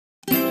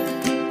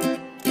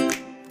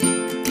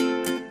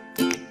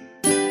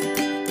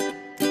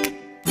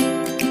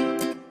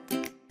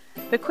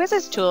The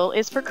Quizzes tool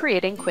is for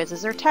creating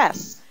quizzes or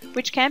tests,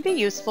 which can be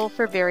useful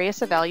for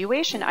various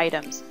evaluation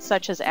items,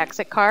 such as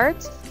exit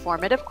cards,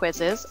 formative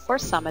quizzes, or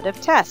summative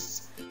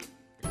tests.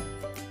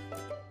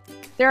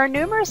 There are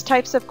numerous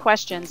types of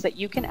questions that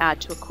you can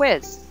add to a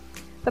quiz.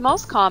 The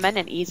most common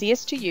and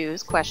easiest to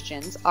use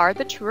questions are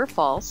the true or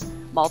false,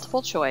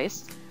 multiple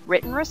choice,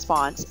 written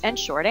response, and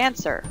short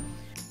answer.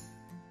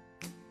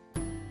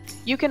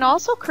 You can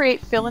also create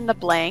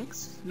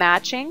fill-in-the-blanks,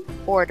 matching,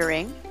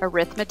 ordering,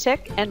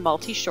 arithmetic, and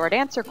multi-short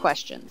answer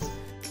questions.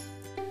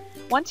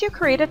 Once you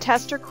create a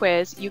test or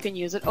quiz, you can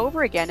use it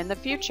over again in the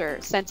future,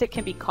 since it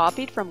can be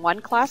copied from one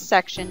class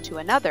section to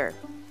another.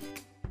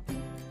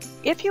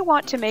 If you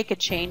want to make a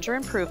change or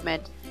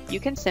improvement, you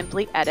can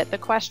simply edit the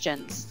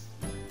questions.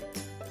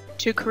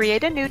 To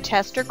create a new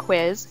test or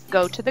quiz,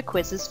 go to the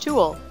Quizzes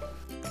tool.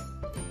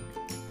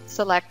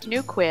 Select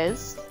New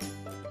Quiz,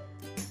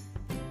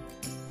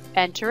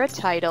 enter a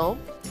title,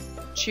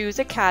 choose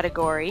a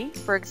category,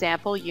 for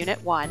example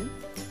Unit 1.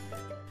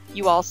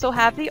 You also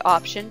have the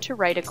option to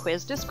write a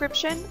quiz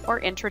description or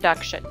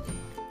introduction.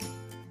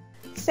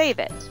 Save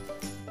it.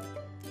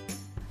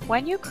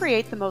 When you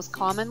create the most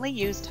commonly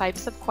used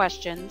types of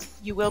questions,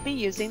 you will be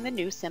using the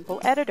new Simple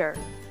Editor.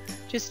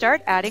 To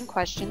start adding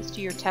questions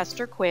to your test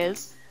or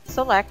quiz,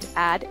 select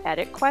Add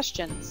Edit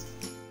Questions.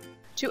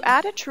 To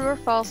add a true or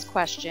false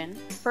question,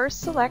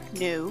 first select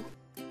New,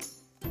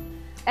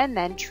 and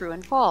then True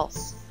and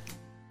False.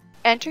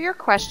 Enter your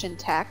question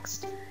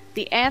text,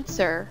 the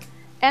answer,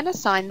 and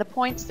assign the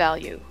points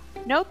value.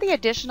 Note the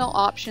additional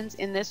options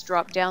in this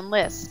drop-down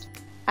list.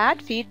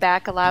 Add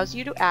feedback allows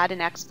you to add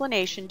an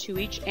explanation to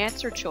each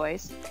answer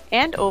choice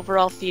and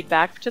overall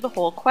feedback to the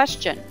whole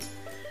question.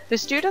 The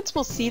students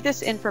will see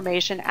this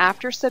information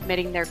after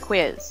submitting their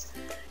quiz.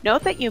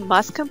 Note that you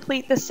must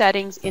complete the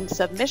settings in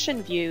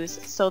submission views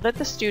so that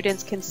the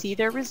students can see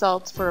their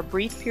results for a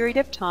brief period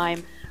of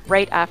time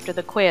right after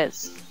the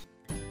quiz.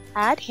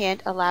 Add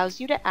Hint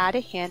allows you to add a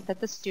hint that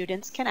the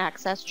students can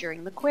access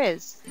during the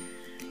quiz.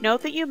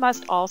 Note that you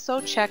must also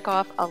check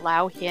off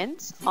Allow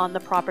Hints on the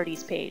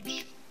Properties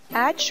page.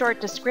 Add Short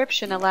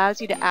Description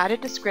allows you to add a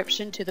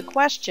description to the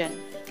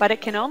question, but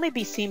it can only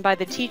be seen by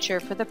the teacher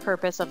for the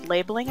purpose of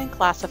labeling and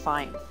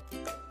classifying.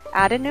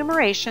 Add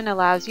Enumeration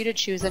allows you to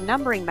choose a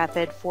numbering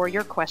method for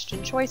your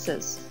question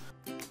choices.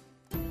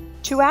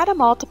 To add a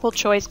multiple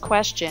choice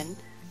question,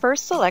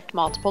 first select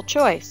Multiple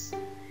Choice.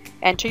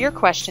 Enter your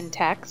question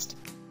text,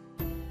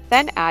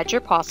 then add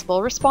your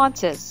possible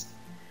responses.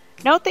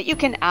 Note that you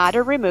can add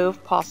or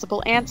remove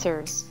possible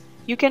answers.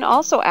 You can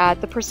also add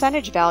the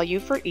percentage value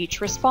for each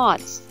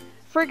response.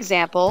 For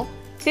example,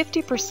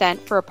 50%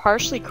 for a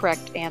partially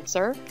correct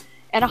answer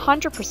and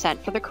 100%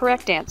 for the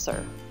correct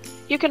answer.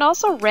 You can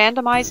also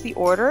randomize the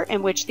order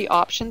in which the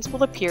options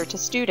will appear to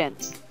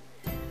students.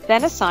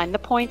 Then assign the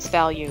points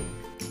value.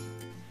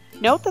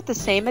 Note that the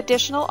same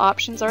additional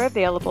options are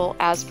available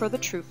as for the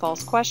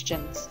true-false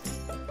questions.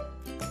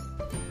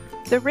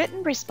 The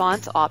written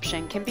response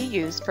option can be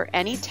used for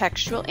any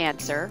textual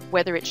answer,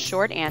 whether it's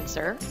short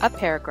answer, a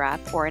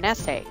paragraph, or an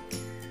essay.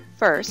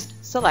 First,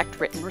 select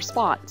Written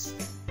Response.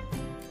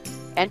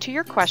 Enter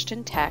your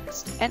question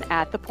text and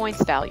add the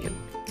points value.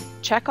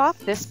 Check off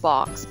this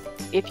box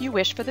if you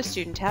wish for the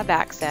student to have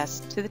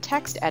access to the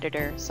text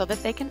editor so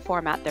that they can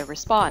format their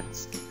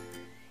response.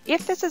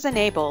 If this is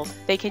enabled,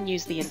 they can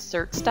use the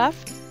Insert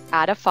Stuff,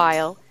 Add a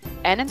File,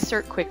 and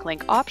Insert Quick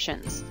Link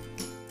options.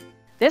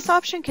 This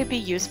option can be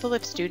useful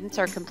if students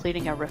are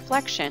completing a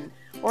reflection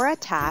or a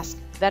task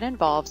that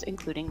involves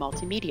including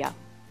multimedia.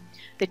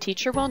 The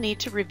teacher will need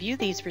to review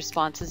these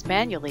responses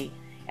manually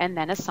and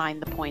then assign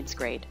the points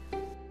grade.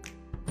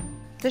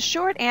 The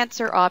Short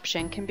Answer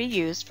option can be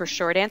used for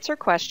short answer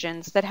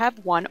questions that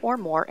have one or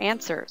more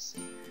answers.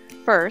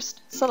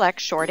 First, select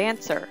Short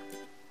Answer.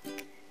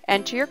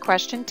 Enter your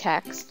question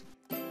text,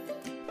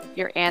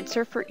 your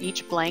answer for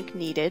each blank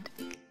needed,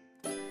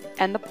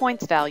 and the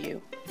points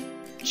value.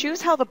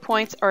 Choose how the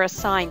points are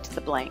assigned to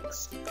the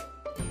blanks.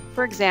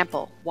 For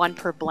example, 1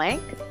 per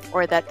blank,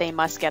 or that they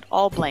must get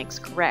all blanks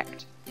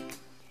correct.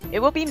 It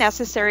will be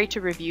necessary to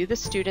review the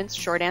students'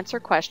 short answer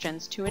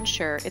questions to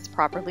ensure it's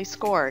properly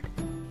scored.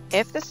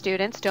 If the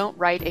students don't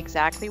write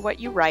exactly what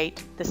you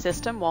write, the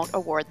system won't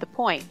award the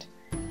point.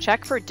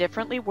 Check for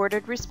differently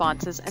worded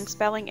responses and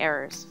spelling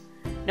errors.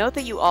 Note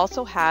that you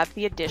also have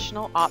the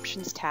additional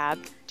Options tab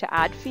to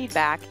add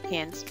feedback,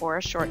 hints, or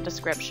a short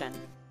description.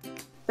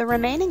 The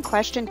remaining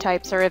question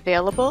types are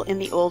available in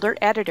the older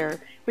editor,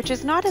 which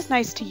is not as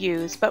nice to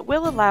use but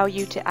will allow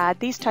you to add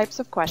these types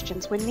of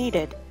questions when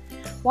needed.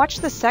 Watch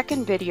the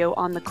second video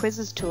on the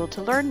Quizzes tool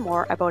to learn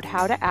more about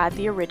how to add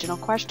the original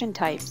question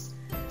types.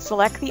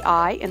 Select the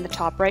eye in the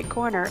top right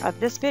corner of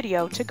this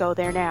video to go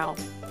there now.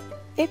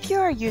 If you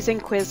are using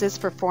quizzes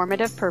for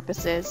formative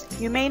purposes,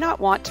 you may not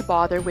want to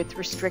bother with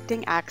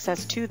restricting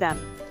access to them.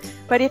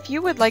 But if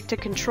you would like to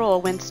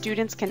control when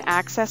students can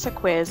access a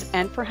quiz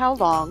and for how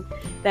long,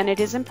 then it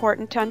is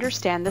important to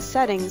understand the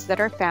settings that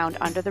are found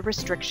under the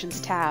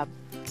Restrictions tab.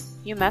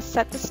 You must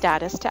set the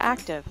status to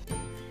active,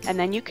 and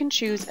then you can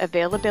choose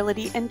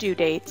availability and due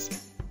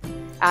dates,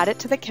 add it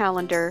to the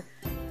calendar,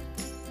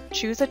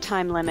 choose a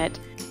time limit,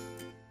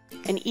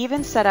 and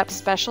even set up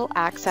special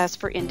access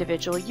for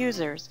individual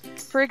users,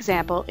 for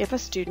example, if a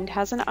student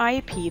has an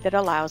IEP that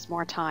allows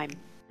more time.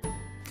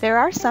 There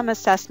are some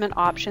assessment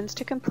options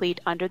to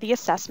complete under the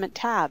Assessment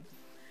tab.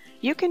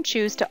 You can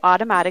choose to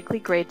automatically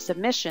grade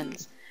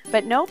submissions,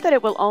 but note that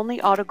it will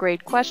only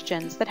auto-grade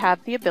questions that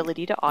have the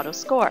ability to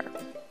auto-score.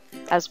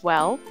 As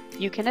well,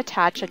 you can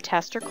attach a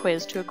test or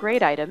quiz to a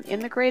grade item in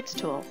the Grades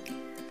tool.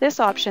 This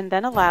option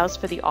then allows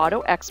for the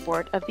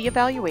auto-export of the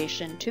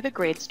evaluation to the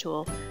Grades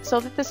tool so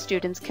that the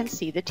students can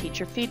see the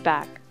teacher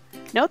feedback.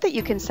 Note that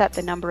you can set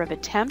the number of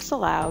attempts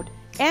allowed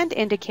and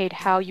indicate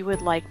how you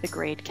would like the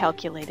grade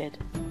calculated.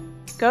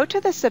 Go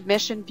to the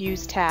Submission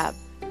Views tab.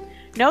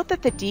 Note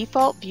that the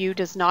default view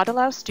does not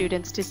allow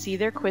students to see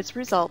their quiz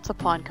results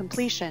upon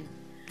completion.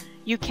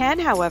 You can,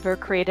 however,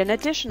 create an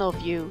additional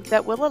view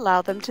that will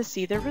allow them to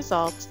see their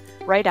results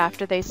right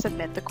after they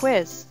submit the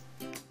quiz.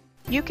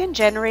 You can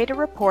generate a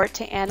report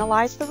to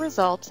analyze the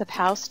results of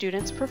how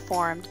students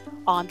performed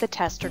on the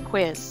test or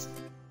quiz.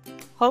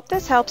 Hope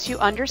this helps you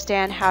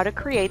understand how to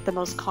create the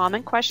most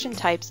common question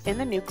types in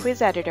the new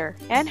quiz editor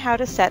and how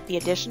to set the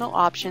additional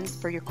options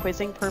for your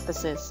quizzing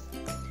purposes.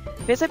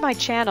 Visit my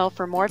channel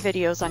for more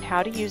videos on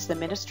how to use the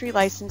Ministry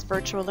Licensed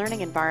Virtual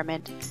Learning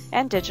Environment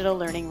and digital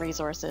learning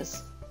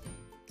resources.